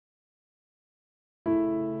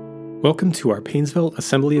Welcome to our Painesville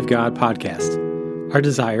Assembly of God podcast. Our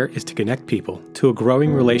desire is to connect people to a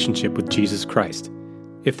growing relationship with Jesus Christ.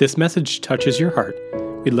 If this message touches your heart,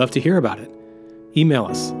 we'd love to hear about it. Email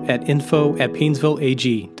us at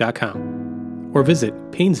info@painesvilleag.com or visit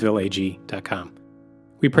painesvilleag.com.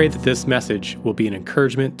 We pray that this message will be an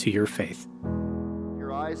encouragement to your faith.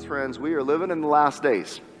 Your eyes, friends, we are living in the last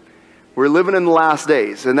days. We're living in the last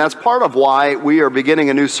days, and that's part of why we are beginning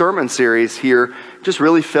a new sermon series here. Just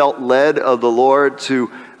really felt led of the Lord to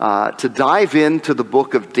dive into the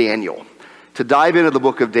book of Daniel.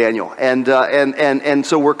 And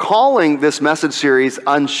so we're calling this message series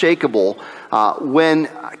Unshakable, when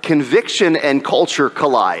conviction and culture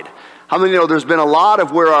collide. How many know there's been a lot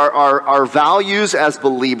of where our values as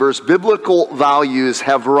believers, biblical values,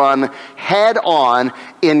 have run head on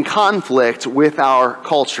in conflict with our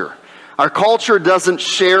culture. Our culture doesn't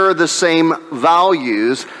share the same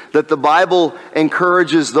values that the Bible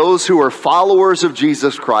encourages those who are followers of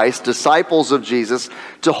Jesus Christ, disciples of Jesus,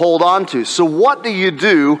 to hold on to. So what do you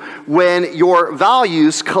do when your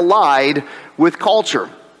values collide with culture?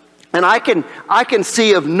 And I can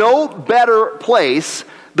see of no better place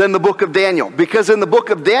than the book of Daniel, because in the book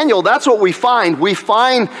of Daniel, that's what we find. We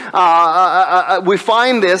find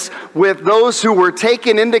this with those who were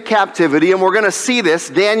taken into captivity, and we're going to see this.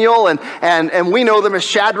 Daniel and we know them as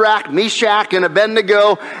Shadrach, Meshach, and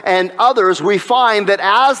Abednego, and others. We find that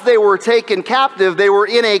as they were taken captive, they were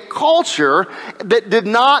in a culture that did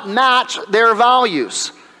not match their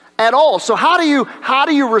values at all. So how do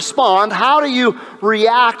you respond? How do you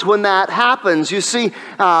react when that happens? You see,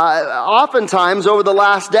 oftentimes over the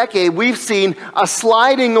last decade, we've seen a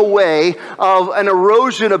sliding away of an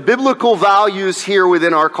erosion of biblical values here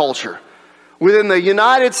within our culture. Within the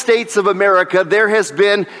United States of America, there has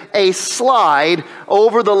been a slide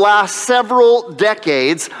over the last several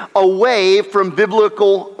decades away from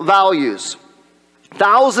biblical values.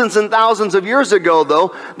 Thousands and thousands of years ago,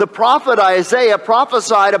 though, the prophet Isaiah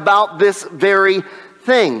prophesied about this very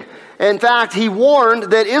thing. In fact, he warned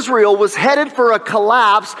that Israel was headed for a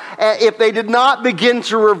collapse if they did not begin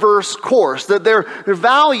to reverse course, that their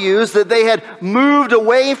values that they had moved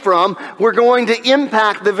away from were going to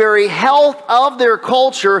impact the very health of their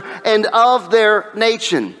culture and of their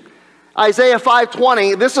nation. Isaiah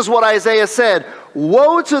 5:20, this is what Isaiah said: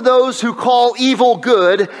 "Woe to those who call evil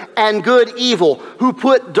good and good evil, who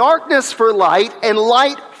put darkness for light and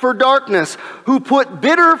light for darkness, who put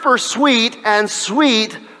bitter for sweet and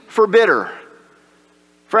sweet for bitter."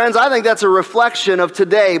 Friends, I think that's a reflection of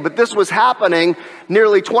today, but this was happening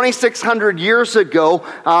nearly 2,600 years ago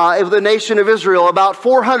of the nation of Israel, about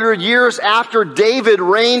 400 years after David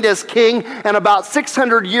reigned as king, and about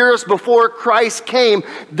 600 years before Christ came.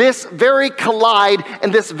 This very collide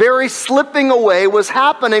and this very slipping away was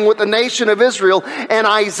happening with the nation of Israel, and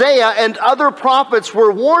Isaiah and other prophets were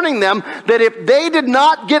warning them that if they did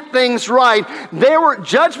not get things right,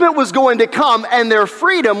 judgment was going to come and their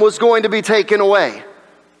freedom was going to be taken away.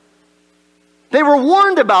 They were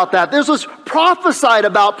warned about that. This was prophesied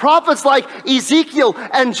about. Prophets like Ezekiel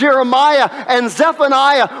and Jeremiah and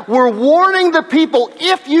Zephaniah were warning the people,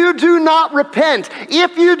 if you do not repent,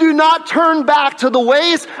 if you do not turn back to the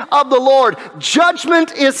ways of the Lord,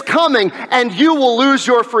 judgment is coming and you will lose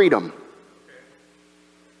your freedom.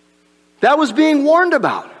 That was being warned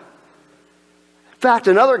about. In fact,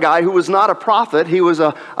 another guy who was not a prophet, he was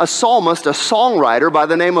a psalmist, a songwriter by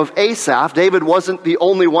the name of Asaph. David wasn't the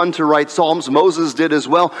only one to write psalms. Moses did as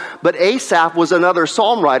well. But Asaph was another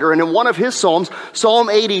psalm writer. And in one of his psalms,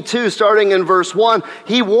 Psalm 82, starting in verse 1,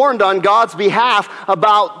 he warned on God's behalf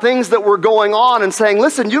about things that were going on and saying,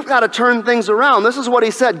 listen, you've got to turn things around. This is what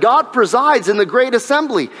he said: God presides in the great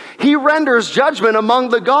assembly. He renders judgment among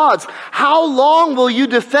the gods. How long will you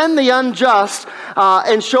defend the unjust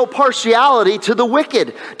and show partiality to the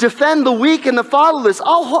wicked? Defend the weak and the fatherless.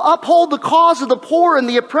 Uphold the cause of the poor and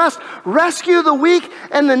the oppressed. Rescue the weak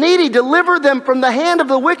and the needy. Deliver them from the hand of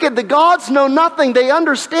the wicked. The gods know nothing. They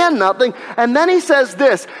understand nothing. And then he says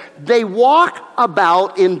this: they walk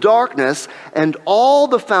about in darkness, and all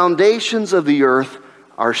the foundations of the earth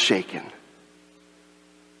are shaken.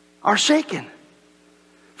 Are shaken.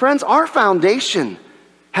 Friends, our foundation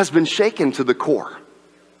has been shaken to the core.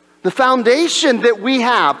 The foundation that we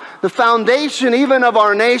have, the foundation even of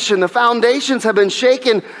our nation, the foundations have been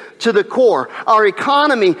shaken to the core. Our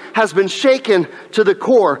economy has been shaken to the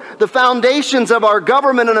core. The foundations of our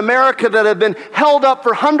government in America that have been held up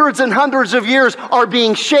for hundreds and hundreds of years are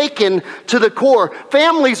being shaken to the core.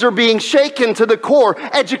 Families are being shaken to the core.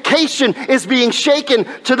 Education is being shaken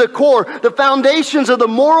to the core. The foundations of the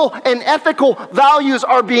moral and ethical values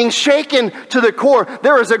are being shaken to the core.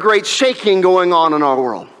 There is a great shaking going on in our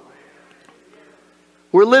world.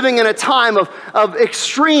 We're living in a time of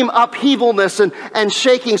extreme upheavalness and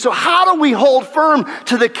shaking. So how do we hold firm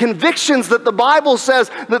to the convictions that the Bible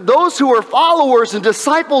says that those who are followers and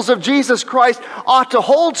disciples of Jesus Christ ought to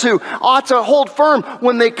hold firm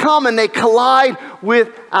when they come and they collide with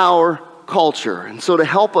our culture? And so to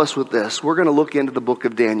help us with this, we're going to look into the book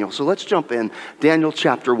of Daniel. So let's jump in. Daniel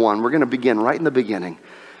chapter 1. We're going to begin right in the beginning.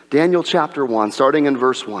 Daniel chapter 1, starting in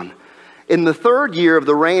verse 1. In the 3rd year of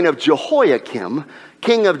the reign of Jehoiakim,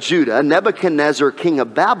 king of Judah, Nebuchadnezzar, king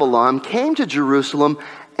of Babylon, came to Jerusalem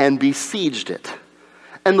and besieged it.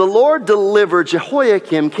 And the Lord delivered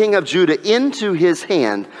Jehoiakim, king of Judah, into his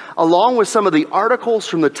hand, along with some of the articles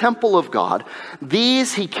from the temple of God.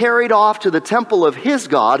 These he carried off to the temple of his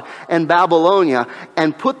God in Babylonia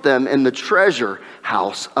and put them in the treasure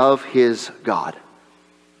house of his God.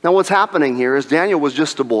 Now what's happening here is Daniel was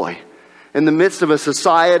just a boy. In the midst of a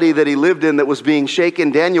society that he lived in that was being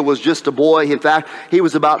shaken, Daniel was just a boy. In fact, he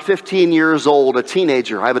was about 15 years old, a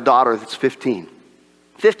teenager. I have a daughter that's 15.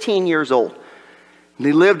 15 years old. And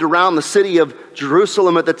he lived around the city of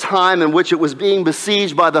Jerusalem at the time in which it was being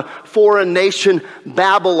besieged by the foreign nation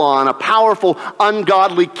Babylon, a powerful,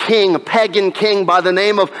 ungodly king, a pagan king by the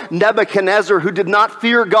name of Nebuchadnezzar, who did not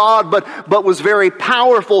fear God but was very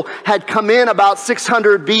powerful, had come in about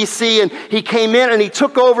 600 BC, and he came in and he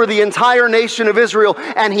took over the entire nation of Israel,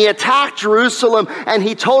 and he attacked Jerusalem, and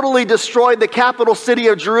he totally destroyed the capital city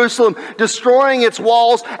of Jerusalem, destroying its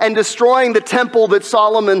walls and destroying the temple that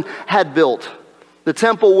Solomon had built. The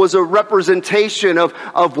temple was a representation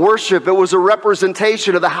of worship. It was a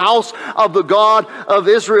representation of the house of the God of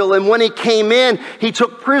Israel. And when he came in, he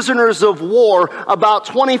took prisoners of war, about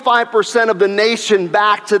 25% of the nation,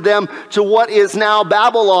 back to them to what is now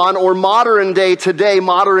Babylon, or modern day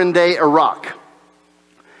Iraq.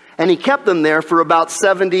 And he kept them there for about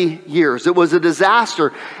 70 years. It was a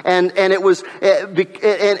disaster. And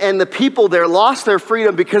the people there lost their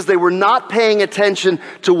freedom because they were not paying attention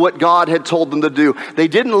to what God had told them to do. They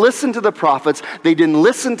didn't listen to the prophets. They didn't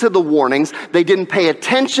listen to the warnings. They didn't pay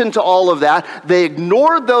attention to all of that. They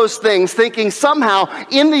ignored those things, thinking somehow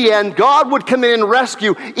in the end God would come in and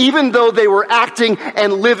rescue, even though they were acting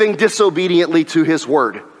and living disobediently to his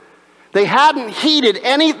word. They hadn't heeded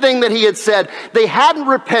anything that he had said. They hadn't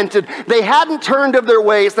repented. They hadn't turned of their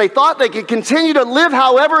ways. They thought they could continue to live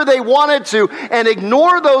however they wanted to and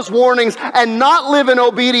ignore those warnings and not live in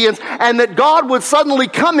obedience, and that God would suddenly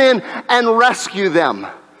come in and rescue them.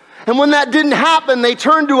 And when that didn't happen, they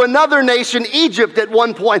turned to another nation, Egypt, at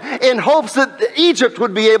one point, in hopes that Egypt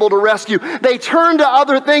would be able to rescue. They turned to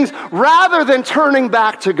other things rather than turning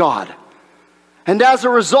back to God. And as a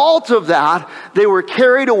result of that, they were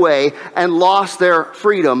carried away and lost their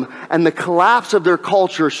freedom, and the collapse of their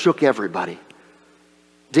culture shook everybody.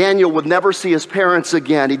 Daniel would never see his parents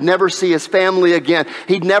again. He'd never see his family again.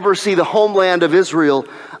 He'd never see the homeland of Israel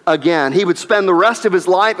again. He would spend the rest of his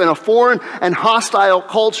life in a foreign and hostile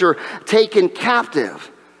culture, taken captive.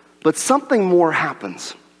 But something more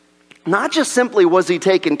happens. Not just simply was he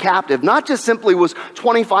taken captive, not just simply was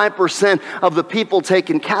 25% of the people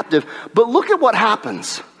taken captive, but look at what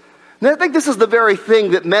happens. And I think this is the very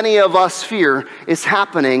thing that many of us fear is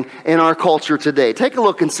happening in our culture today. Take a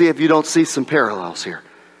look and see if you don't see some parallels here.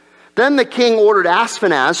 Then the king ordered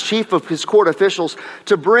Ashpenaz, chief of his court officials,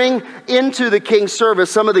 to bring into the king's service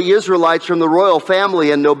some of the Israelites from the royal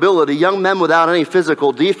family and nobility, young men without any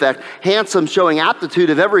physical defect, handsome, showing aptitude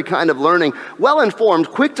of every kind of learning, well-informed,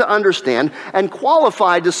 quick to understand, and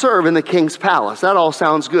qualified to serve in the king's palace. That all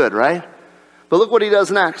sounds good, right? But look what he does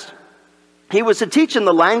next. He was to teach them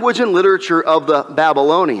the language and literature of the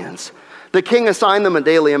Babylonians. The king assigned them a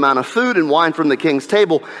daily amount of food and wine from the king's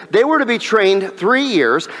table. They were to be trained 3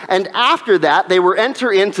 years, and after that they were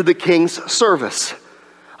enter into the king's service.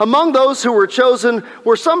 Among those who were chosen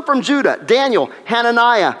were some from Judah: Daniel,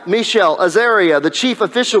 Hananiah, Mishael, Azariah. The chief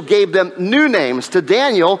official gave them new names. To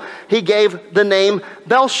Daniel he gave the name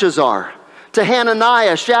Belshazzar. To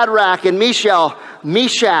Hananiah, Shadrach, and Meshach,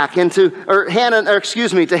 and to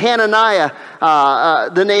Hananiah,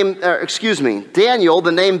 Daniel,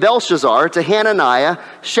 the name Belshazzar. To Hananiah,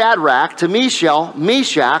 Shadrach. To Mishael,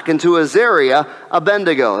 Meshach, and to Azariah,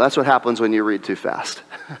 Abednego. That's what happens when you read too fast.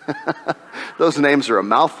 Those names are a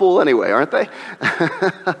mouthful anyway, aren't they?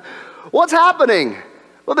 What's happening?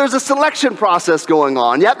 Well, there's a selection process going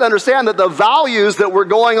on. You have to understand that the values that were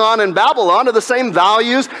going on in Babylon are the same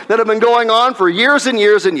values that have been going on for years and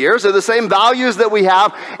years and years. They're the same values that we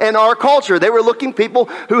have in our culture. They were looking people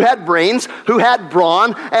who had brains, who had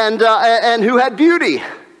brawn, and who had beauty.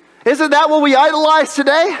 Isn't that what we idolize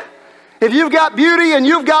today? If you've got beauty and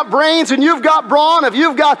you've got brains and you've got brawn, if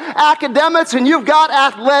you've got academics and you've got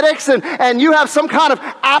athletics and you have some kind of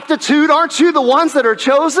aptitude, aren't you the ones that are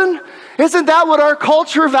chosen? Isn't that what our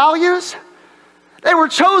culture values? They were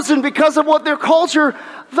chosen because of what their culture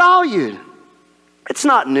valued. It's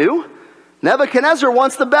not new. Nebuchadnezzar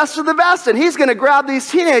wants the best of the best, and he's going to grab these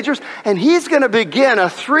teenagers, and he's going to begin a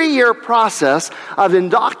 3-year process of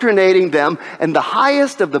indoctrinating them in the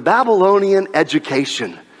highest of the Babylonian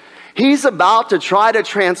education. He's about to try to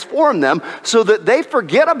transform them so that they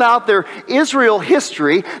forget about their Israel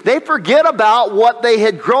history, they forget about what they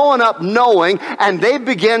had grown up knowing, and they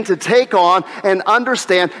begin to take on and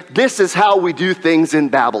understand this is how we do things in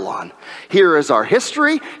Babylon. Here is our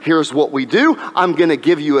history. Here's what we do. I'm going to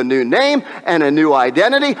give you a new name and a new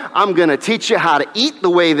identity. I'm going to teach you how to eat the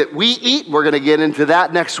way that we eat. We're going to get into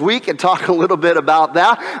that next week and talk a little bit about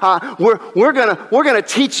that. We're going to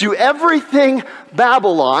teach you everything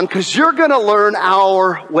Babylon because you're going to learn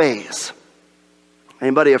our ways.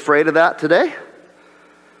 Anybody afraid of that today?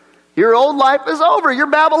 Your old life is over.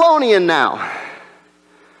 You're Babylonian now.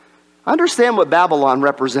 Understand what Babylon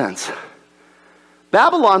represents.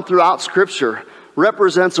 Babylon throughout Scripture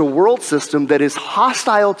represents a world system that is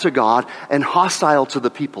hostile to God and hostile to the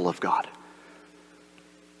people of God.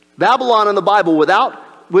 Babylon in the Bible,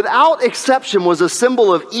 without exception, was a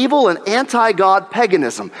symbol of evil and anti-God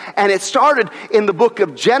paganism. And it started in the book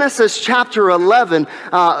of Genesis chapter 11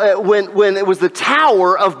 when it was the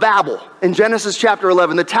Tower of Babel. In Genesis chapter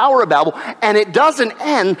 11, the Tower of Babel. And it doesn't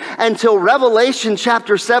end until Revelation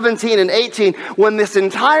chapter 17 and 18 when this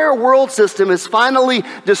entire world system is finally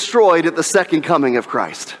destroyed at the second coming of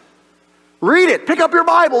Christ. Read it. Pick up your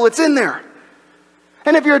Bible. It's in there.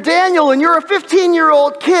 And if you're Daniel and you're a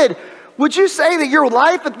 15-year-old kid, would you say that your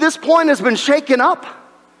life at this point has been shaken up?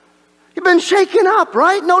 You've been shaken up,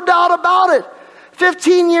 right? No doubt about it.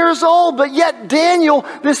 15 years old, but yet Daniel,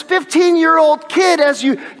 this 15-year-old kid, as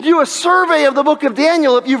you do a survey of the book of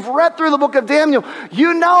Daniel, if you've read through the book of Daniel,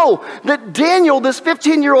 you know that Daniel, this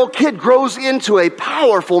 15-year-old kid, grows into a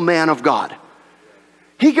powerful man of God.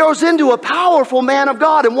 He goes into a powerful man of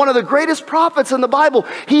God, and one of the greatest prophets in the Bible.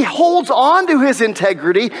 He holds on to his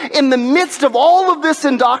integrity in the midst of all of this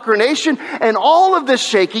indoctrination and all of this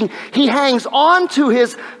shaking. He hangs on to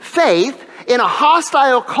his faith in a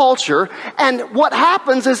hostile culture, and what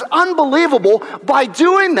happens is unbelievable. By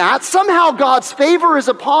doing that, somehow God's favor is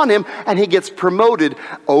upon him, and he gets promoted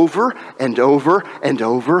over and over and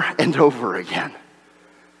over and over again.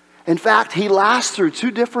 In fact, he lasts through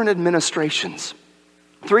 2 different administrations.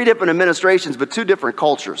 3 different administrations, but 2 different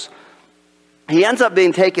cultures. He ends up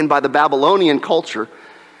being taken by the Babylonian culture,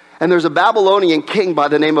 and there's a Babylonian king by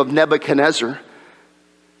the name of Nebuchadnezzar.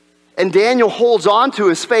 And Daniel holds on to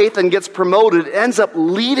his faith and gets promoted, ends up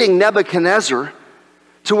leading Nebuchadnezzar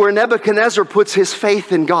to where Nebuchadnezzar puts his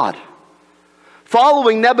faith in God.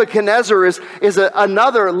 Following Nebuchadnezzar is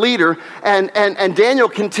another leader, and Daniel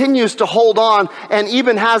continues to hold on and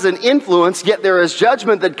even has an influence, yet there is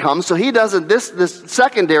judgment that comes. So he doesn't, this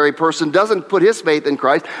secondary person doesn't put his faith in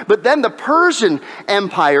Christ. But then the Persian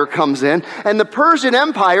Empire comes in, and the Persian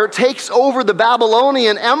Empire takes over the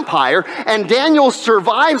Babylonian Empire, and Daniel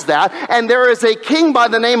survives that. And there is a king by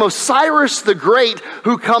the name of Cyrus the Great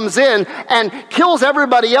who comes in and kills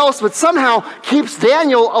everybody else, but somehow keeps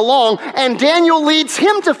Daniel along, and Daniel leads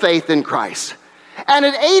him to faith in Christ. And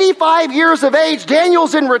at 85 years of age,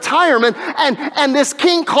 Daniel's in retirement, and this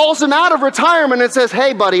king calls him out of retirement and says,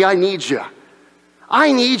 "Hey, buddy, I need you.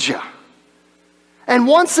 I need you." And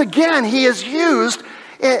once again, he is used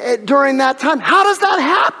during that time. How does that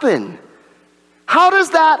happen? How does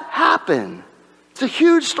that happen? It's a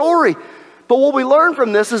huge story. But what we learn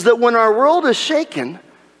from this is that when our world is shaken,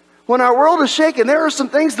 there are some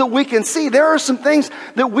things that we can see. There are some things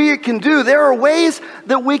that we can do. There are ways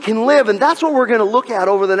that we can live. And that's what we're going to look at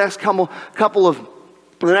over the next the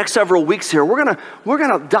next several weeks here. We're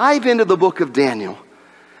going to dive into the book of Daniel.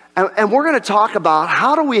 And we're going to talk about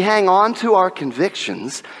how do we hang on to our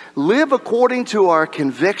convictions, live according to our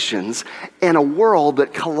convictions in a world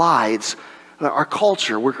that collides, our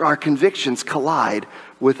culture, where our convictions collide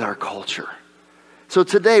with our culture. So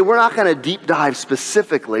today, we're not going to deep dive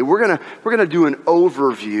specifically. We're going to do an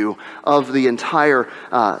overview of the entire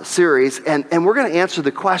series, and we're going to answer the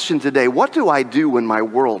question today, what do I do when my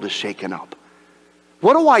world is shaken up?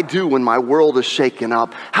 What do I do when my world is shaken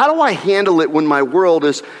up? How do I handle it when my world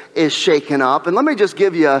is shaken up? And let me just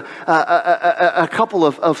give you a couple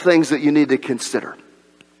of things that you need to consider.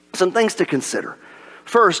 Some things to consider.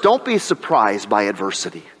 First, don't be surprised by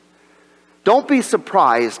adversity. Don't be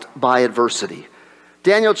surprised by adversity.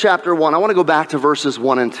 Daniel chapter 1, I want to go back to verses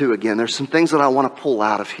 1 and 2 again. There's some things that I want to pull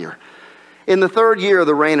out of here. In the 3rd year of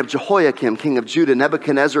the reign of Jehoiakim, king of Judah,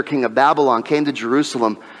 Nebuchadnezzar, king of Babylon, came to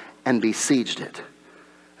Jerusalem and besieged it.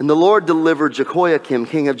 And the Lord delivered Jehoiakim,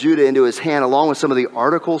 king of Judah, into his hand, along with some of the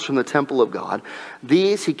articles from the temple of God.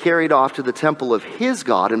 These he carried off to the temple of his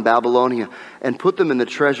God in Babylonia and put them in the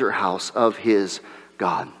treasure house of his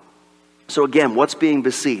God. So again, what's being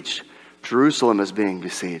besieged? Jerusalem is being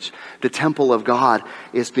besieged. The temple of God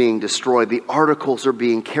is being destroyed. The articles are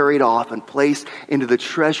being carried off and placed into the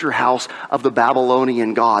treasure house of the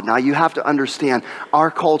Babylonian god. Now you have to understand,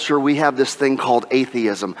 our culture, we have this thing called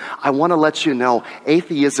atheism. I want to let you know,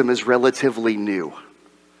 atheism is relatively new.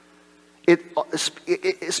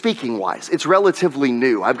 Speaking wise, it's relatively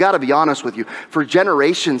new. I've got to be honest with you. For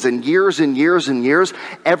generations and years and years and years,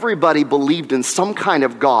 everybody believed in some kind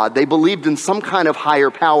of God. They believed in some kind of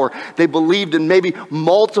higher power. They believed in maybe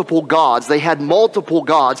multiple gods. They had multiple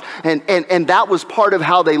gods, and that was part of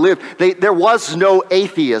how they lived. There was no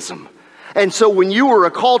atheism. And so when you were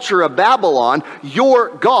a culture of Babylon,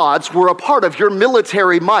 your gods were a part of your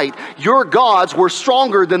military might. Your gods were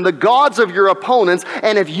stronger than the gods of your opponents.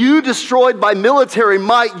 And if you destroyed by military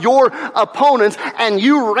might your opponents and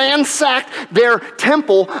you ransacked their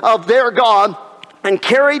temple of their god and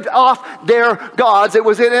carried off their gods, it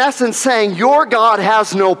was in essence saying, your God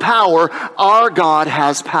has no power, our God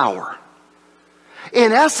has power.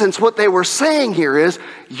 In essence, what they were saying here is,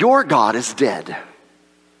 your God is dead.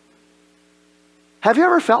 Have you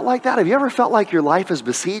ever felt like that? Have you ever felt like your life is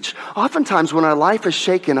besieged? Oftentimes when our life is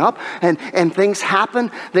shaken up and things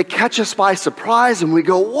happen, they catch us by surprise and we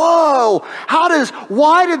go, whoa,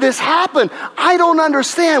 why did this happen? I don't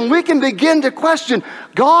understand. We can begin to question,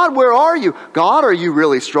 God, where are you? God, are you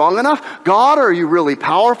really strong enough? God, are you really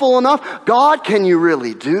powerful enough? God, can you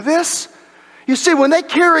really do this? You see, when they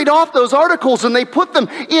carried off those articles and they put them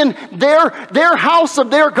in their house of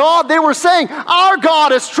their God, they were saying, our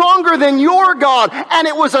God is stronger than your God. And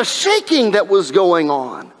it was a shaking that was going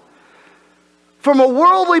on. From a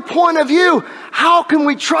worldly point of view, how can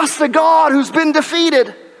we trust a God who's been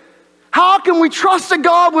defeated? How can we trust a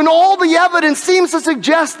God when all the evidence seems to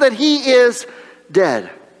suggest that he is dead?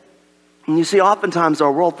 And you see, oftentimes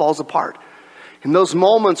our world falls apart. In those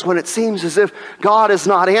moments when it seems as if God is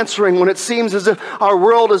not answering, when it seems as if our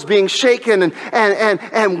world is being shaken,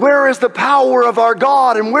 and where is the power of our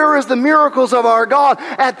God, and where is the miracles of our God?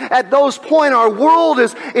 At those points, our world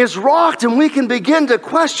is rocked, and we can begin to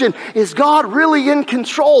question, is God really in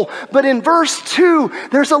control? But in verse 2,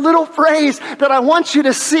 there's a little phrase that I want you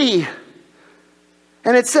to see.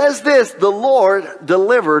 And it says this, the Lord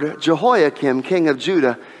delivered Jehoiakim, king of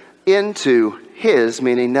Judah, into his,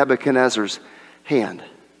 meaning Nebuchadnezzar's, hand.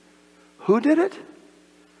 Who did it?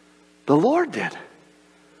 The Lord did.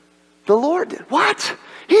 The Lord did. What?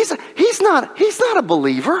 He's not a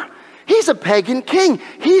believer. He's a pagan king.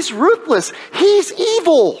 He's ruthless. He's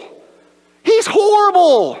evil. He's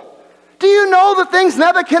horrible. Do you know the things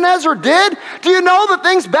Nebuchadnezzar did? Do you know the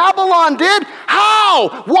things Babylon did?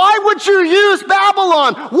 How? Why would you use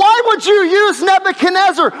Babylon? Why would you use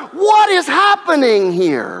Nebuchadnezzar? What is happening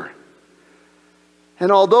here?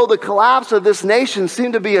 And although the collapse of this nation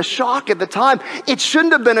seemed to be a shock at the time, it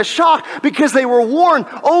shouldn't have been a shock because they were warned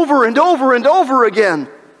over and over and over again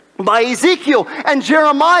by Ezekiel and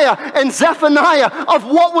Jeremiah and Zephaniah of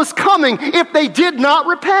what was coming if they did not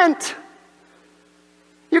repent.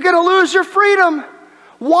 You're going to lose your freedom.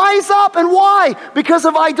 Wise up. And why? Because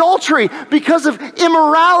of idolatry, because of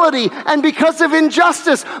immorality, and because of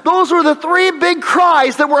injustice. Those were the three big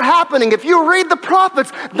cries that were happening. If you read the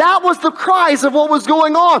prophets, that was the cries of what was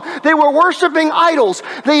going on. They were worshiping idols.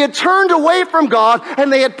 They had turned away from God,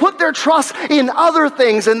 and they had put their trust in other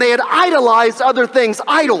things, and they had idolized other things,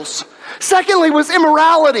 idols. Secondly was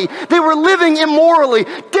immorality. They were living immorally,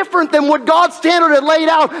 different than what God's standard had laid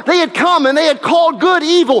out. They had come and they had called good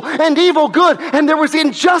evil and evil good, and there was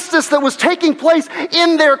injustice that was taking place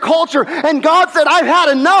in their culture. And God said, I've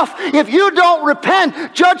had enough. If you don't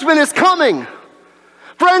repent, judgment is coming.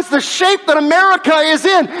 Friends, the shape that America is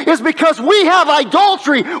in is because we have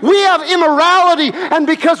idolatry, we have immorality, and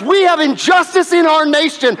because we have injustice in our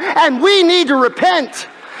nation, and we need to repent.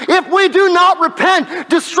 If we do not repent,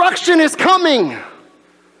 destruction is coming.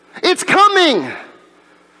 It's coming.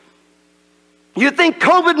 You think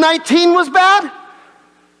COVID-19 was bad?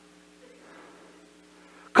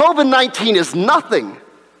 COVID-19 is nothing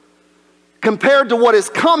compared to what is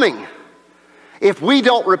coming if we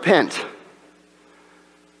don't repent.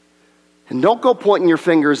 And don't go pointing your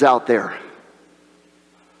fingers out there,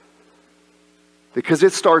 because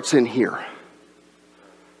it starts in here.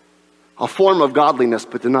 A form of godliness,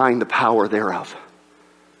 but denying the power thereof.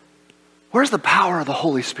 Where's the power of the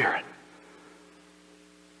Holy Spirit?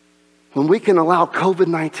 when we can allow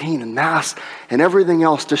COVID-19 and masks and everything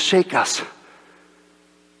else to shake us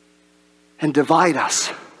and divide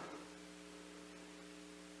us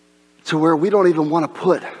to where we don't even want to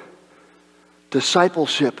put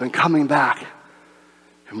discipleship and coming back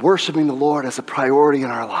and worshiping the Lord as a priority in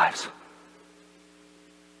our lives.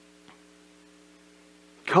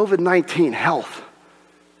 COVID-19, health.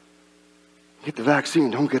 Get the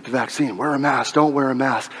vaccine, don't get the vaccine. Wear a mask, don't wear a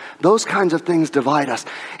mask. Those kinds of things divide us.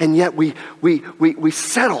 And yet we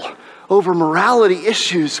settle over morality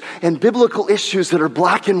issues and biblical issues that are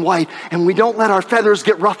black and white, and we don't let our feathers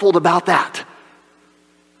get ruffled about that.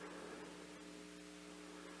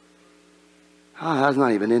 Oh, that's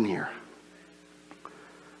not even in here. I'm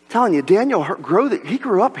telling you, Daniel he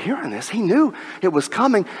grew up hearing this. He knew it was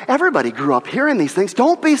coming. Everybody grew up hearing these things.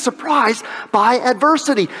 Don't be surprised by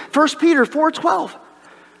adversity. 1 Peter 4:12.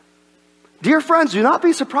 Dear friends, do not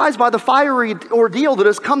be surprised by the fiery ordeal that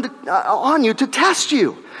has come on you to test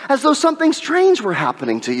you, as though something strange were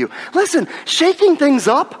happening to you. Listen, shaking things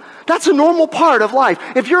up, that's a normal part of life.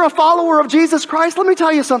 If you're a follower of Jesus Christ, let me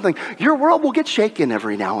tell you something. Your world will get shaken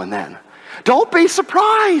every now and then. Don't be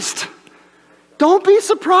surprised. Don't be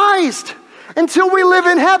surprised. Until we live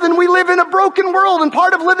in heaven, we live in a broken world. And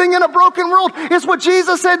part of living in a broken world is what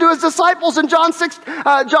Jesus said to his disciples in John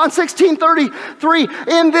 16:33.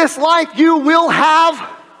 In this life you will have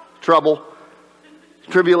trouble,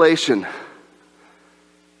 tribulation.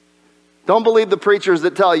 Don't believe the preachers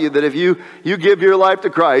that tell you that if you give your life to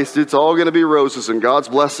Christ, it's all going to be roses and God's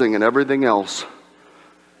blessing and everything else.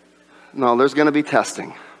 No, there's going to be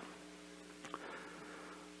testing.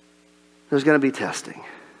 There's going to be testing.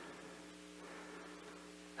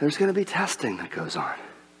 There's going to be testing that goes on.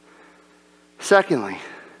 Secondly,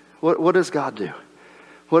 what does God do?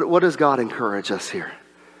 What does God encourage us here?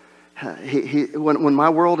 When my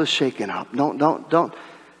world is shaken up, don't.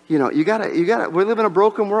 You know, you gotta. We live in a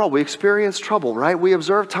broken world. We experience trouble, right? We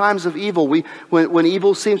observe times of evil. When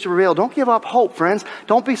evil seems to prevail, don't give up hope, friends.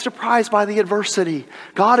 Don't be surprised by the adversity.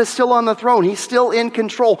 God is still on the throne. He's still in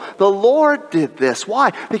control. The Lord did this.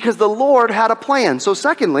 Why? Because the Lord had a plan. So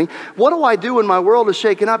secondly, what do I do when my world is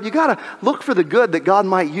shaken up? You gotta look for the good that God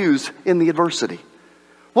might use in the adversity.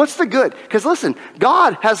 What's the good? Because listen,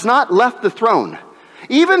 God has not left the throne.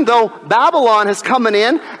 Even though Babylon has come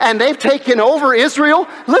in and they've taken over Israel,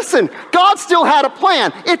 listen, God still had a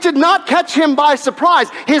plan. It did not catch him by surprise.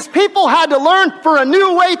 His people had to learn for a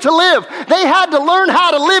new way to live. They had to learn how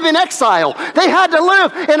to live in exile. They had to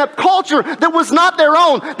live in a culture that was not their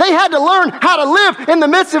own. They had to learn how to live in the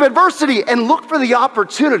midst of adversity and look for the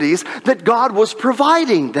opportunities that God was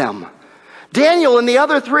providing them. Daniel and the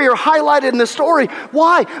other three are highlighted in the story.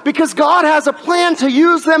 Why? Because God has a plan to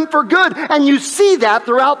use them for good. And you see that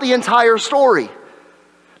throughout the entire story.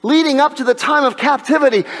 Leading up to the time of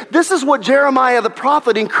captivity, this is what Jeremiah the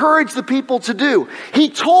prophet encouraged the people to do. He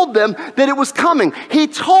told them that it was coming. He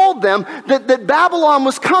told them that Babylon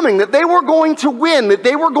was coming, that they were going to win, that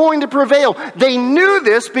they were going to prevail. They knew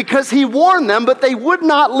this because he warned them, but they would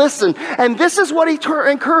not listen. And this is what he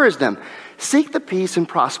encouraged them. Seek the peace and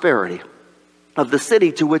prosperity of the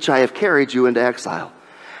city to which I have carried you into exile,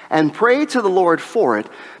 and pray to the Lord for it,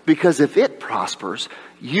 because if it prospers,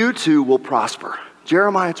 you too will prosper.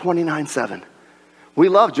 Jeremiah 29:7. We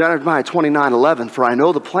love Jeremiah 29:11. For I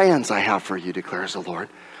know the plans I have for you, declares the Lord.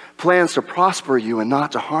 Plans to prosper you and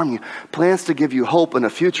not to harm you. Plans to give you hope in a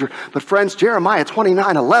future. But friends, Jeremiah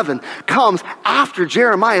 29:11 comes after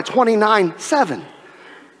Jeremiah 29:7.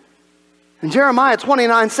 And Jeremiah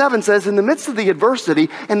 29:7 says, in the midst of the adversity,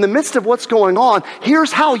 in the midst of what's going on,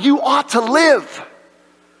 here's how you ought to live.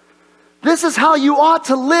 This is how you ought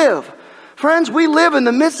to live. Friends, we live in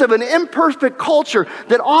the midst of an imperfect culture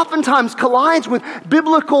that oftentimes collides with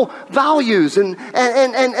biblical values.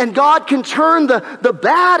 And God can turn the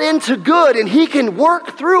bad into good, and he can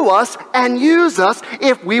work through us and use us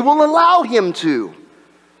if we will allow him to.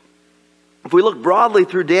 If we look broadly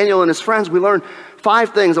through Daniel and his friends, we learn 5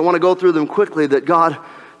 things. I want to go through them quickly that God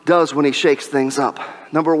does when he shakes things up.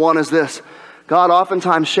 Number 1 is this. God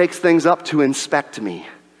oftentimes shakes things up to inspect me.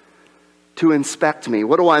 To inspect me.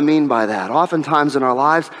 What do I mean by that? Oftentimes in our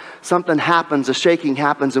lives, something happens, a shaking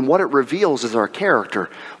happens, and what it reveals is our character.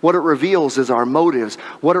 What it reveals is our motives.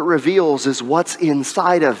 What it reveals is what's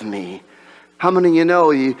inside of me. How many of you know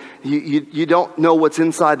you don't know what's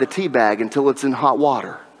inside the tea bag until it's in hot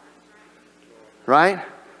water? Right?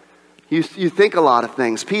 You think a lot of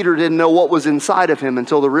things. Peter didn't know what was inside of him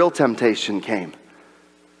until the real temptation came.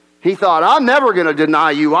 He thought, I'm never going to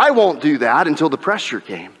deny you. I won't do that, until the pressure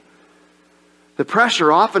came. The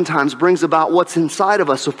pressure oftentimes brings about what's inside of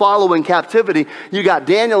us. So following captivity, you got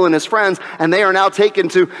Daniel and his friends, and they are now taken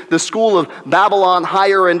to the school of Babylon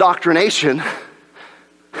higher indoctrination.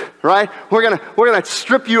 Right? We're gonna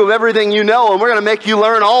strip you of everything you know, and we're gonna make you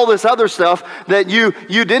learn all this other stuff that you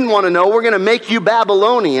didn't want to know. We're gonna make you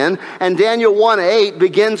Babylonian. And Daniel 1:8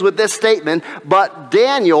 begins with this statement: "But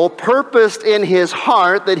Daniel purposed in his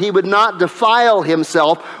heart that he would not defile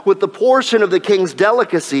himself with the portion of the king's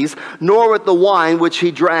delicacies, nor with the wine which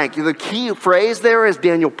he drank." The key phrase there is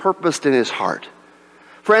Daniel purposed in his heart.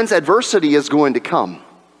 Friends, adversity is going to come.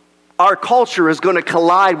 Our culture is going to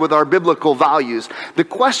collide with our biblical values. The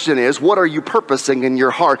question is, what are you purposing in your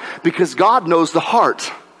heart? Because God knows the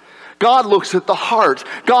heart. God looks at the heart.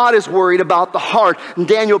 God is worried about the heart. And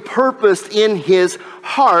Daniel purposed in his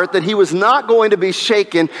heart that he was not going to be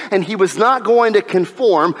shaken, and he was not going to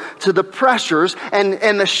conform to the pressures,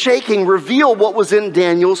 and the shaking revealed what was in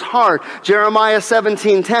Daniel's heart. Jeremiah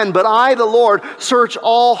 17:10, "But I, the Lord, search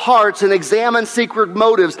all hearts and examine secret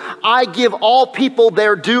motives. I give all people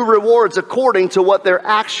their due rewards according to what their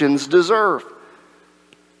actions deserve."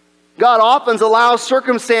 God often allows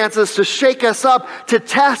circumstances to shake us up, to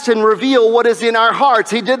test and reveal what is in our hearts.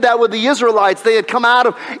 He did that with the Israelites. They had come out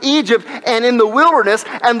of Egypt and in the wilderness,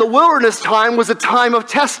 and the wilderness time was a time of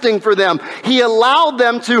testing for them. He allowed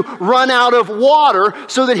them to run out of water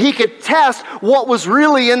so that he could test what was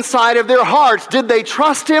really inside of their hearts. Did they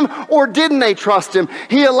trust him or didn't they trust him?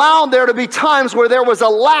 He allowed there to be times where there was a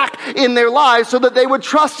lack in their lives so that they would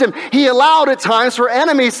trust him. He allowed at times for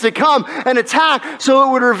enemies to come and attack so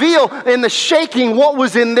it would reveal in the shaking what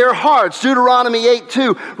was in their hearts. Deuteronomy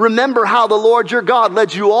 8:2, "Remember how the Lord your God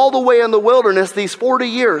led you all the way in the wilderness these 40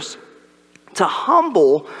 years to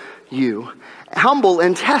humble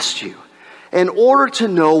and test you in order to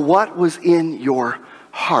know what was in your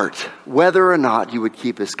heart, whether or not you would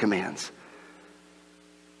keep his commands."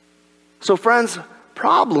 So friends,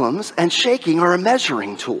 problems and shaking are a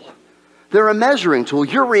measuring tool. They're a measuring tool.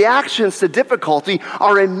 Your reactions to difficulty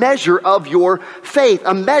are a measure of your faith,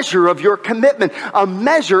 a measure of your commitment, a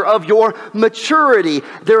measure of your maturity.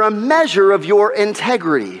 They're a measure of your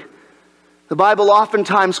integrity. The Bible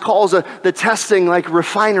oftentimes calls the testing like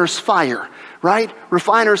refiner's fire, right?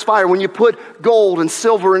 Refiner's fire. When you put gold and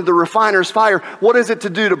silver into the refiner's fire, what is it to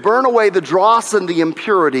do? To burn away the dross and the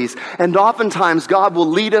impurities. And oftentimes God will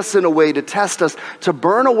lead us in a way to test us, to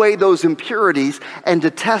burn away those impurities and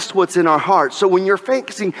to test what's in our hearts. So when you're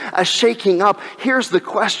facing a shaking up, here's the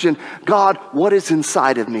question: God, what is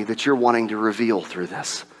inside of me that you're wanting to reveal through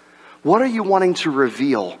this? What are you wanting to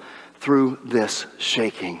reveal through this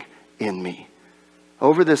shaking in me?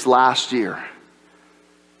 Over this last year,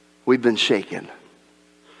 we've been shaken.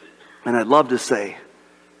 And I'd love to say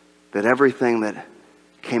that everything that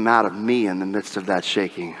came out of me in the midst of that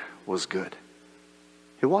shaking was good.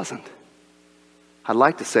 It wasn't. I'd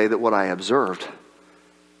like to say that what I observed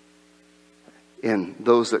in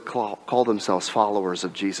those that call themselves followers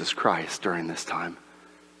of Jesus Christ during this time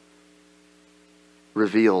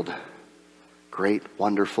revealed great,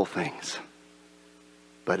 wonderful things.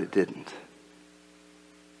 But it didn't.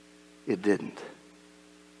 It didn't.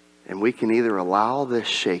 And we can either allow this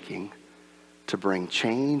shaking to bring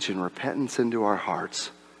change and repentance into our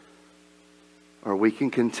hearts, or we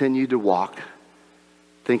can continue to walk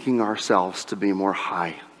thinking ourselves to be more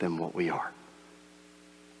high than what we are.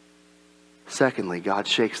 Secondly, God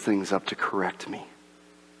shakes things up to correct me.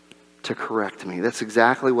 To correct me. That's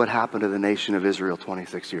exactly what happened to the nation of Israel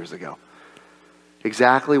 26 years ago.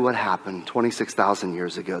 Exactly what happened 26,000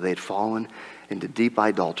 years ago. They'd fallen into deep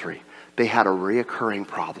idolatry. They had a reoccurring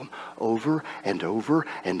problem. Over and over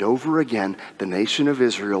and over again, the nation of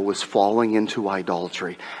Israel was falling into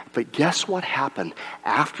idolatry. But guess what happened?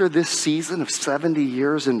 After this season of 70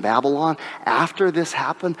 years in Babylon, after this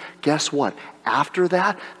happened, guess what? After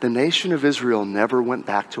that, the nation of Israel never went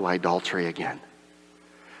back to idolatry again.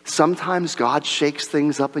 Sometimes God shakes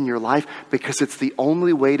things up in your life because it's the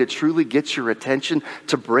only way to truly get your attention,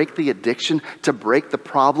 to break the addiction, to break the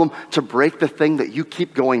problem, to break the thing that you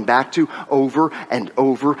keep going back to over and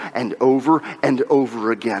over and over and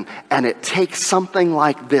over again. And it takes something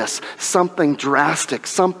like this, something drastic,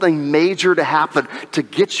 something major to happen to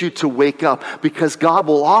get you to wake up, because God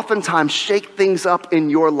will oftentimes shake things up in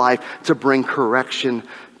your life to bring correction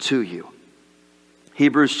to you.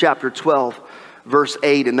 Hebrews chapter 12. Verse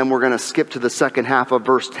 8, and then we're going to skip to the second half of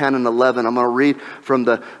verse 10 and 11. I'm going to read from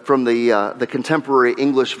the contemporary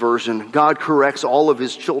English version. God corrects all of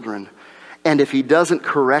his children, and if he doesn't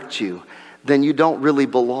correct you, then you don't really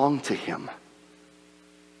belong to him.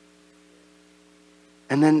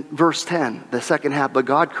 And then verse 10, the second half, but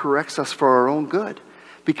God corrects us for our own good,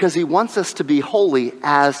 because he wants us to be holy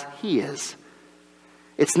as he is.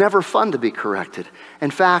 It's never fun to be corrected.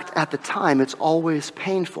 In fact, at the time, it's always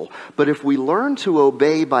painful. But if we learn to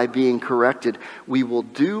obey by being corrected, we will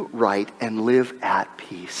do right and live at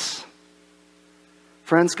peace.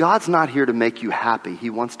 Friends, God's not here to make you happy. He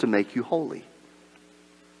wants to make you holy.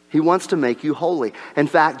 He wants to make you holy. In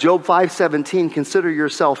fact, Job 5:17, consider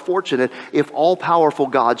yourself fortunate if all-powerful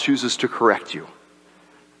God chooses to correct you.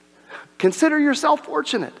 Consider yourself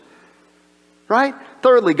fortunate, right?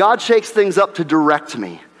 Thirdly, God shakes things up to direct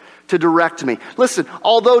me. Listen,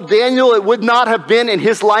 although Daniel, it would not have been in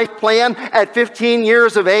his life plan at 15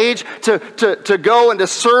 years of age to go and to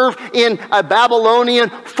serve in a Babylonian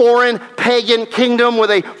foreign pagan kingdom with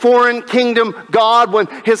a foreign kingdom God when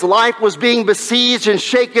his life was being besieged and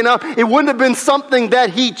shaken up. It wouldn't have been something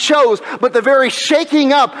that he chose, but the very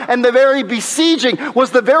shaking up and the very besieging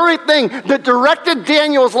was the very thing that directed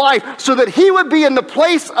Daniel's life so that he would be in the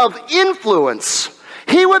place of influence.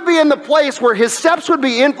 He would be in the place where his steps would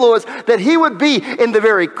be influenced, that he would be in the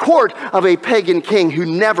very court of a pagan king who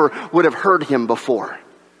never would have heard him before.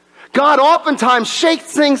 God oftentimes shakes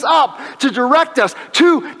things up to direct us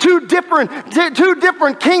to two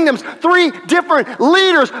different kingdoms, 3 different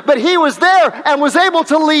leaders, but he was there and was able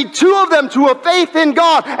to lead 2 of them to a faith in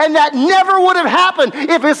God, and that never would have happened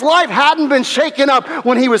if his life hadn't been shaken up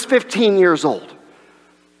when he was 15 years old.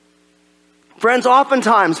 Friends,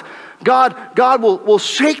 oftentimes God will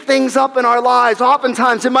shake things up in our lives.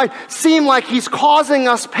 Oftentimes it might seem like he's causing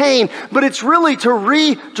us pain, but it's really to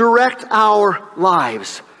redirect our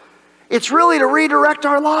lives. It's really to redirect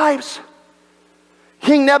our lives.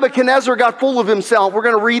 King Nebuchadnezzar got full of himself. We're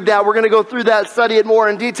going to read that. We're going to go through that, study it more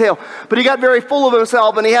in detail. But he got very full of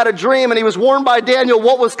himself, and he had a dream, and he was warned by Daniel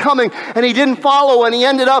what was coming, and he didn't follow, and he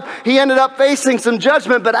ended up facing some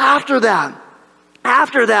judgment. But after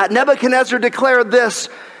that, Nebuchadnezzar declared this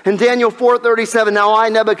in Daniel 4:37, now I,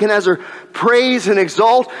 Nebuchadnezzar, praise and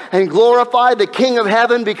exalt and glorify the King of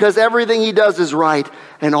heaven because everything he does is right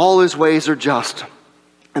and all his ways are just.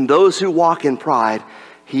 And those who walk in pride,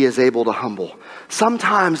 he is able to humble.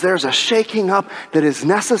 Sometimes there's a shaking up that is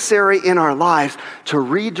necessary in our lives to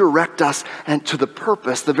redirect us and to the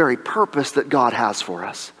purpose, the very purpose that God has for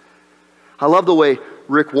us. I love the way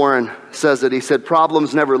Rick Warren says it. He said,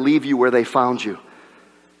 problems never leave you where they found you.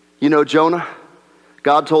 You know Jonah?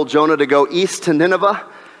 God told Jonah to go east to Nineveh,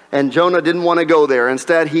 and Jonah didn't want to go there.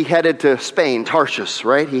 Instead, he headed to Spain, Tarshish,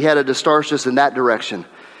 right? He headed to Tarshish in that direction.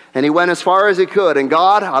 And he went as far as he could. And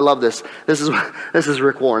God, I love this. This is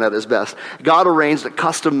Rick Warren at his best. God arranged a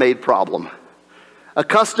custom-made problem. A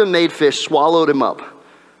custom-made fish swallowed him up.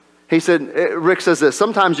 He said, Rick says this,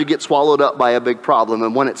 sometimes you get swallowed up by a big problem,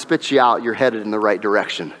 and when it spits you out, you're headed in the right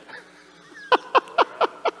direction.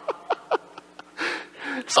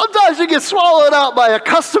 Sometimes you get swallowed out by a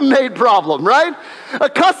custom-made problem, right? A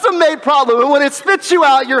custom-made problem. And when it spits you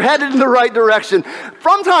out, you're headed in the right direction.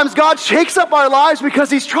 Sometimes God shakes up our lives because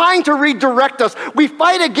he's trying to redirect us. We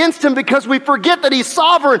fight against him because we forget that he's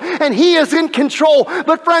sovereign and he is in control.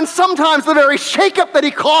 But friends, sometimes the very shake-up that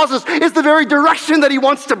he causes is the very direction that he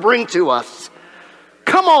wants to bring to us.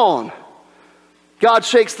 Come on. God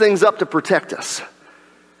shakes things up to protect us.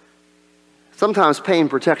 Sometimes pain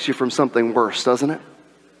protects you from something worse, doesn't it?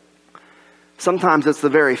 Sometimes it's the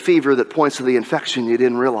very fever that points to the infection you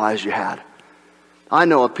didn't realize you had. I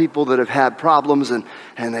know of people that have had problems and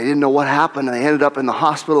they didn't know what happened and they ended up in the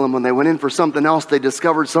hospital, and when they went in for something else, they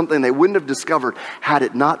discovered something they wouldn't have discovered had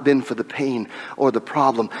it not been for the pain or the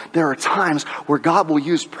problem. There are times where God will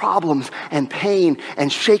use problems and pain and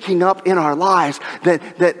shaking up in our lives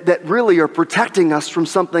that really are protecting us from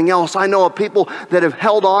something else. I know of people that have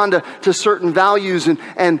held on to certain values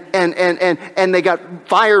and they got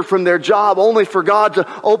fired from their job only for God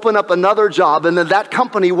to open up another job, and then that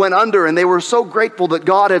company went under, and they were so grateful that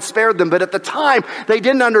God had spared them. But at the time, they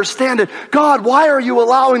didn't understand it. God, why are you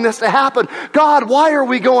allowing this to happen? God, why are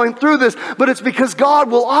we going through this? But it's because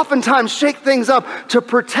God will oftentimes shake things up to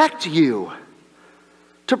protect you.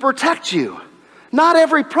 To protect you. Not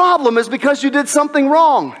every problem is because you did something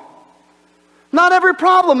wrong. Not every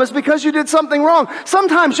problem is because you did something wrong.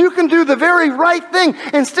 Sometimes you can do the very right thing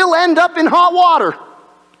and still end up in hot water.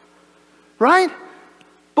 Right?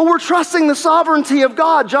 But we're trusting the sovereignty of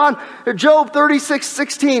God. Job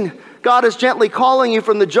 36:16. God is gently calling you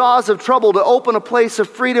from the jaws of trouble to open a place of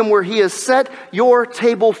freedom where he has set your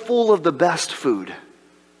table full of the best food.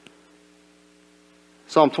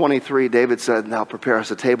 Psalm 23, David said, now prepare us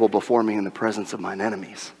a table before me in the presence of mine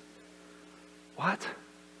enemies. What?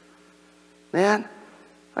 Man,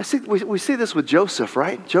 we see this with Joseph,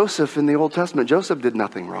 right? Joseph in the Old Testament, Joseph did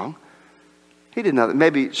nothing wrong. He did nothing.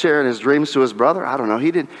 Maybe sharing his dreams to his brother. I don't know.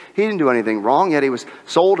 He didn't do anything wrong, yet he was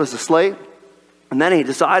sold as a slave. And then he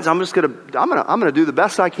decides, I'm gonna do the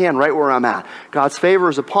best I can right where I'm at. God's favor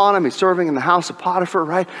is upon him. He's serving in the house of Potiphar,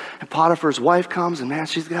 right? And Potiphar's wife comes, and man,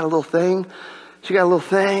 she's got a little thing. She got a little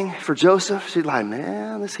thing for Joseph. She's like,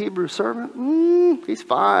 man, this Hebrew servant, he's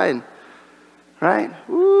fine, right?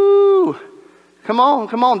 Woo! Come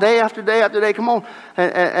on, day after day after day, come on.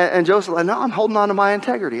 And Joseph, like, no, I'm holding on to my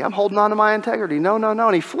integrity. I'm holding on to my integrity. No.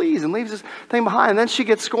 And he flees and leaves his thing behind. And then she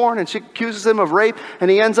gets scorned and she accuses him of rape and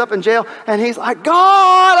he ends up in jail. And he's like,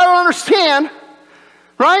 God, I don't understand,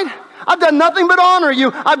 right? I've done nothing but honor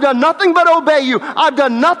you. I've done nothing but obey you. I've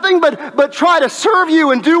done nothing but try to serve you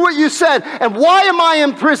and do what you said. And why am I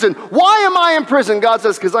in prison? Why am I in prison? God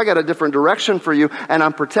says, because I got a different direction for you and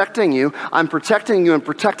I'm protecting you. I'm protecting you and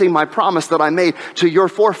protecting my promise that I made to your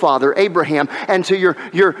forefather, Abraham, and to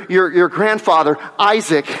your grandfather,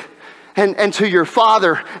 Isaac. And to your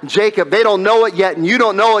father, Jacob. They don't know it yet and you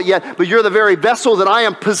don't know it yet, but you're the very vessel that I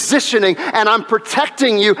am positioning and I'm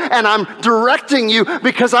protecting you and I'm directing you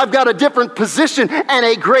because I've got a different position and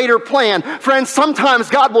a greater plan. Friends, sometimes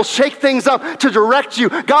God will shake things up to direct you.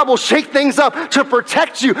 God will shake things up to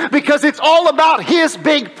protect you because it's all about His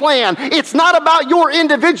big plan. It's not about your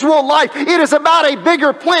individual life. It is about a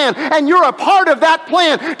bigger plan and you're a part of that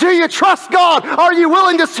plan. Do you trust God? Are you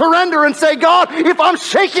willing to surrender and say, God, if I'm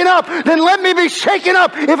shaking up, then let me be shaken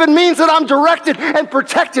up if it means that I'm directed and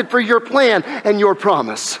protected for your plan and your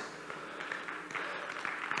promise.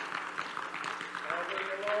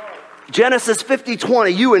 Genesis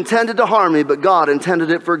 50:20, you intended to harm me, but God intended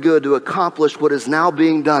it for good to accomplish what is now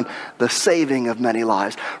being done, the saving of many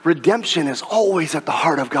lives. Redemption is always at the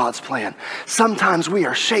heart of God's plan. Sometimes we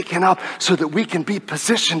are shaken up so that we can be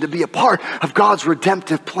positioned to be a part of God's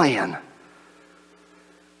redemptive plan.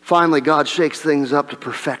 Finally, God shakes things up to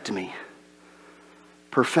perfect me.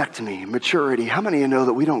 Perfect me. Maturity. How many of you know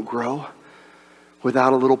that we don't grow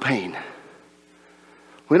without a little pain?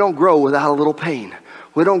 We don't grow without a little pain.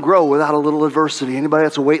 We don't grow without a little adversity. Anybody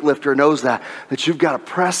that's a weightlifter knows that you've got to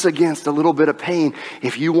press against a little bit of pain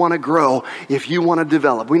if you want to grow, if you want to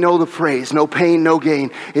develop. We know the phrase, no pain, no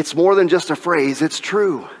gain. It's more than just a phrase. It's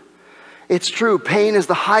true. It's true. Pain is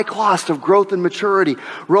the high cost of growth and maturity.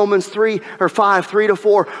 Romans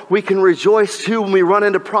 5:3-4. We can rejoice too when we run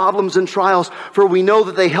into problems and trials, for we know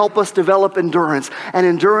that they help us develop endurance. And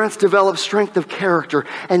endurance develops strength of character.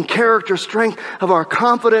 And character, strength of our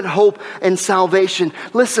confident hope and salvation.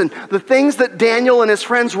 Listen, the things that Daniel and his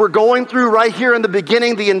friends were going through right here in the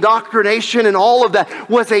beginning, the indoctrination and all of that,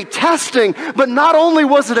 was a testing. But not only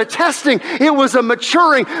was it a testing, it was a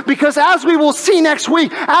maturing. Because as we will see next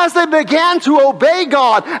week, as they began to obey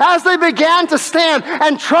God, as they began to stand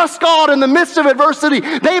and trust God in the midst of adversity,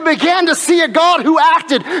 they began to see a God who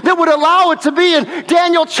acted that would allow it to be in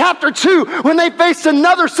Daniel chapter 2 when they faced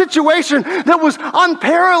another situation that was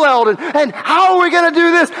unparalleled. And how are we going to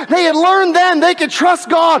do this? They had learned then they could trust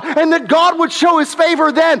God and that God would show His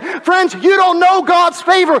favor then. Friends, you don't know God's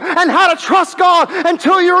favor and how to trust God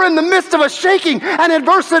until you're in the midst of a shaking and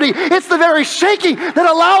adversity. It's the very shaking that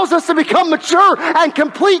allows us to become mature and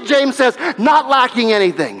complete, James says, not lacking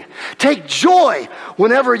anything. Take joy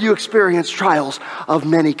whenever you experience trials of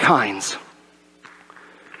many kinds.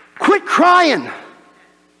 Quit crying.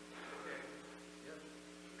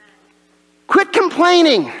 Quit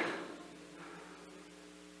complaining.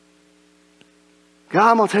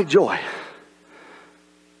 God, I'm going to take joy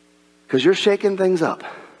because you're shaking things up.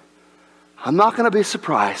 I'm not going to be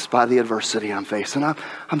surprised by the adversity I'm facing.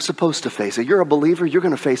 I'm supposed to face it. You're a believer, you're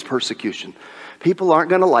going to face persecution. People aren't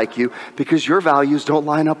going to like you because your values don't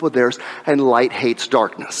line up with theirs, and light hates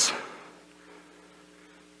darkness.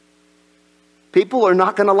 People are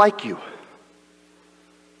not going to like you.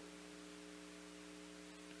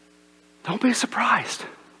 Don't be surprised.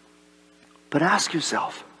 But ask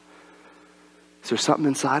yourself, is there something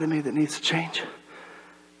inside of me that needs to change?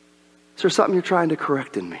 Is there something you're trying to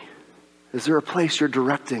correct in me? Is there a place you're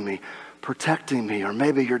directing me, protecting me, or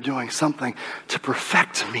maybe you're doing something to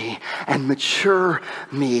perfect me and mature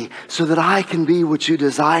me so that I can be what you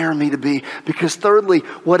desire me to be? Because thirdly,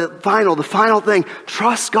 the final thing,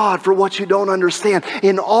 trust God for what you don't understand.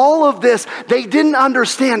 In all of this, they didn't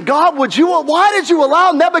understand. God, why did you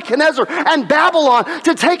allow Nebuchadnezzar and Babylon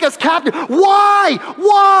to take us captive? Why?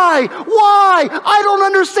 I don't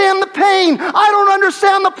understand the pain. I don't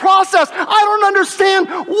understand the process. I don't understand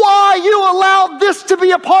why you allowed this to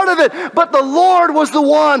be a part of it. but the Lord was the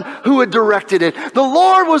one who had directed it. The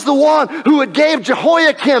Lord was the one who had gave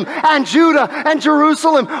Jehoiakim and Judah and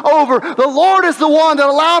Jerusalem over. The Lord is the one that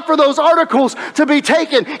allowed for those articles to be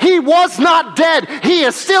taken. He was not dead. He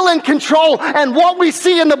is still in control. And what we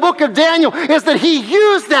see in the book of Daniel is that he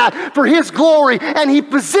used that for his glory, and he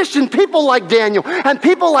positioned people like Daniel and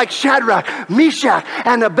people like Shadrach, Meshach,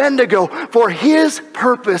 and Abednego for his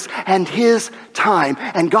purpose and his time.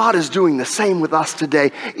 And God is doing the same with us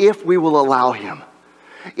today if we will allow him.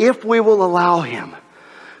 If we will allow him.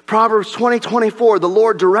 Proverbs 20:24, the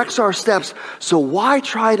Lord directs our steps, so why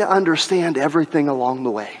try to understand everything along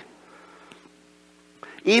the way?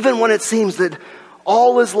 Even when it seems that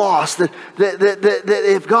all is lost, that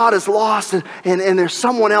if God is lost and there's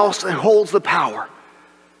someone else that holds the power,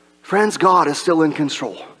 friends, God is still in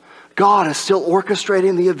control. God is still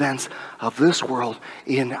orchestrating the events of this world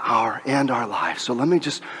in our lives. So let me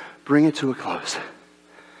just bring it to a close.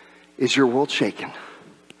 Is your world shaken?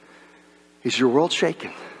 Is your world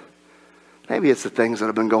shaken? Maybe it's the things that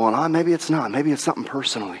have been going on. Maybe it's not. Maybe it's something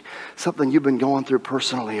personally. Something you've been going through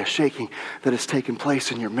personally. A shaking that has taken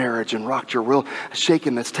place in your marriage and rocked your world. A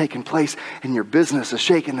shaking that's taken place in your business. A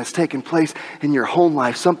shaking that's taken place in your home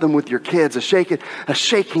life. Something with your kids. A shaking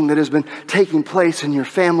that has been taking place in your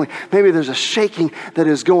family. Maybe there's a shaking that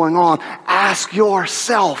is going on. Ask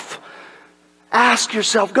yourself,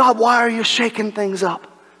 God, why are you shaking things up?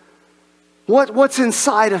 What's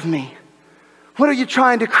inside of me? What are you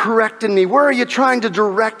trying to correct in me? Where are you trying to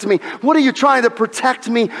direct me? What are you trying to protect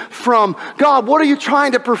me from? God, what are you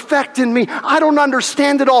trying to perfect in me? I don't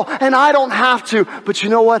understand it all, and I don't have to. But you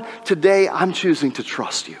know what? Today, I'm choosing to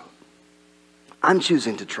trust you. I'm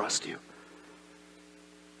choosing to trust you.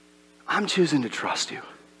 I'm choosing to trust you.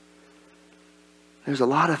 There's a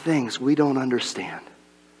lot of things we don't understand.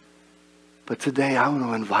 But today, I want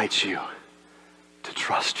to invite you to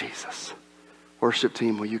trust Jesus. Worship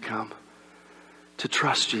team, will you come? To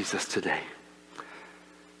trust Jesus today.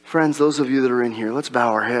 Friends, those of you that are in here, let's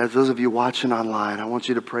bow our heads. Those of you watching online, I want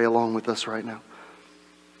you to pray along with us right now.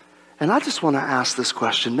 And I just want to ask this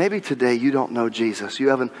question. Maybe today you don't know Jesus. You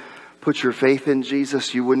haven't put your faith in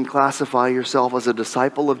Jesus. You wouldn't classify yourself as a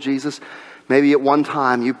disciple of Jesus. Maybe at one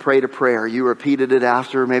time you prayed a prayer. You repeated it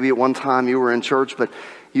after. Maybe at one time you were in church, but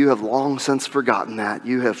you have long since forgotten that.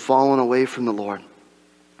 You have fallen away from the Lord.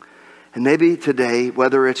 And maybe today,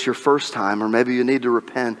 whether it's your first time or maybe you need to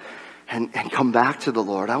repent and come back to the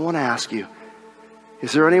Lord, I want to ask you,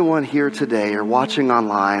 is there anyone here today or watching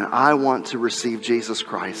online, I want to receive Jesus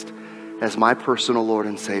Christ as my personal Lord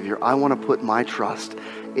and Savior. I want to put my trust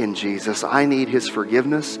in Jesus. I need his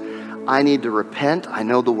forgiveness. I need to repent. I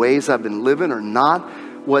know the ways I've been living are not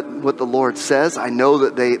what the Lord says. I know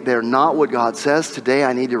that they're not what God says. Today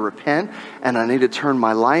I need to repent and I need to turn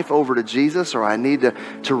my life over to Jesus, or I need to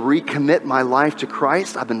recommit my life to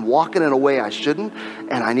Christ. I've been walking in a way I shouldn't,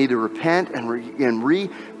 and I need to repent and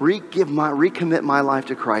recommit my life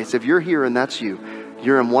to Christ. If you're here and that's you,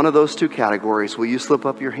 you're in one of those two categories, will you slip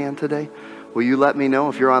up your hand today? Will you let me know?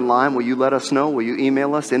 If you're online, will you let us know? Will you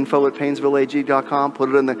email us, info@painesvilleag.com, put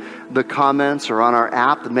it in the comments or on our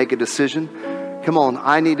app to make a decision? Come on,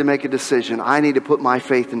 I need to make a decision. I need to put my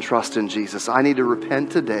faith and trust in Jesus. I need to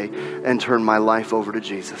repent today and turn my life over to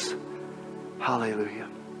Jesus. Hallelujah.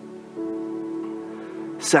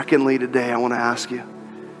 Secondly, today I want to ask you,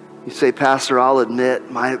 you say, Pastor, I'll admit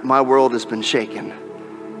my world has been shaken.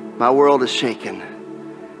 My world is shaken.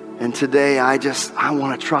 And today I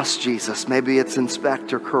want to trust Jesus. Maybe it's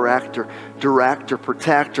inspect or correct or direct or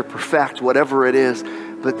protect or perfect, whatever it is.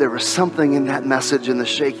 But there was something in that message and the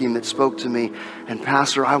shaking that spoke to me. And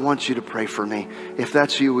Pastor, I want you to pray for me. If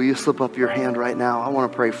that's you, will you slip up your hand right now? I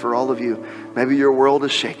want to pray for all of you. Maybe your world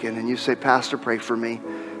is shaken and you say, Pastor, pray for me.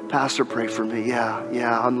 Pastor, pray for me.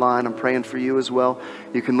 Yeah, online, I'm praying for you as well.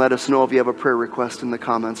 You can let us know if you have a prayer request in the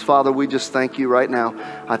comments. Father, we just thank you right now.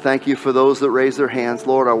 I thank you for those that raise their hands.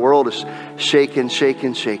 Lord, our world is shaken.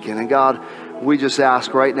 And God, we just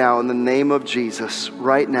ask right now in the name of Jesus,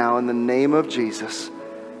 right now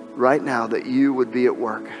that you would be at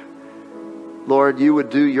work. Lord, you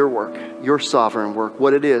would do your work, your sovereign work,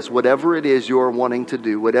 whatever it is you're wanting to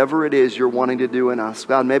do, whatever it is you're wanting to do in us.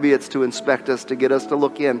 God, maybe it's to inspect us, to get us to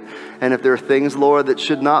look in. And if there are things, Lord, that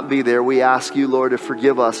should not be there, we ask you, Lord, to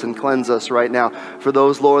forgive us and cleanse us right now. For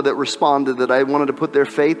those, Lord, that responded that I wanted to put their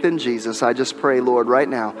faith in Jesus, I just pray, Lord, right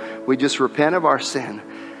now, we just repent of our sin.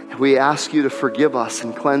 We ask you to forgive us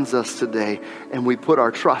and cleanse us today. And we put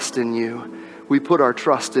our trust in you. We put our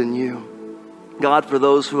trust in you. God, for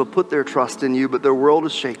those who have put their trust in you, but their world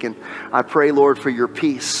is shaken, I pray, Lord, for your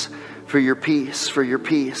peace, for your peace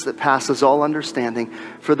that passes all understanding,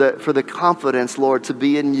 for the confidence, Lord, to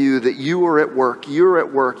be in you, that you are at work,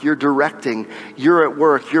 you're directing, you're at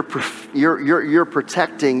work, you're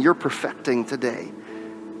protecting, you're perfecting today.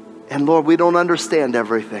 And Lord, we don't understand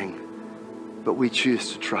everything, but we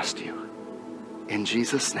choose to trust you. In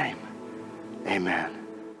Jesus' name, amen.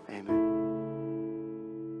 Amen.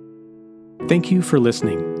 Thank you for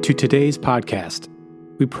listening to today's podcast.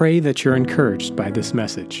 We pray that you're encouraged by this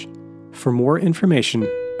message. For more information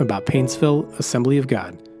about Painesville Assembly of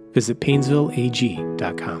God, visit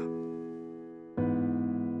painesvilleag.com.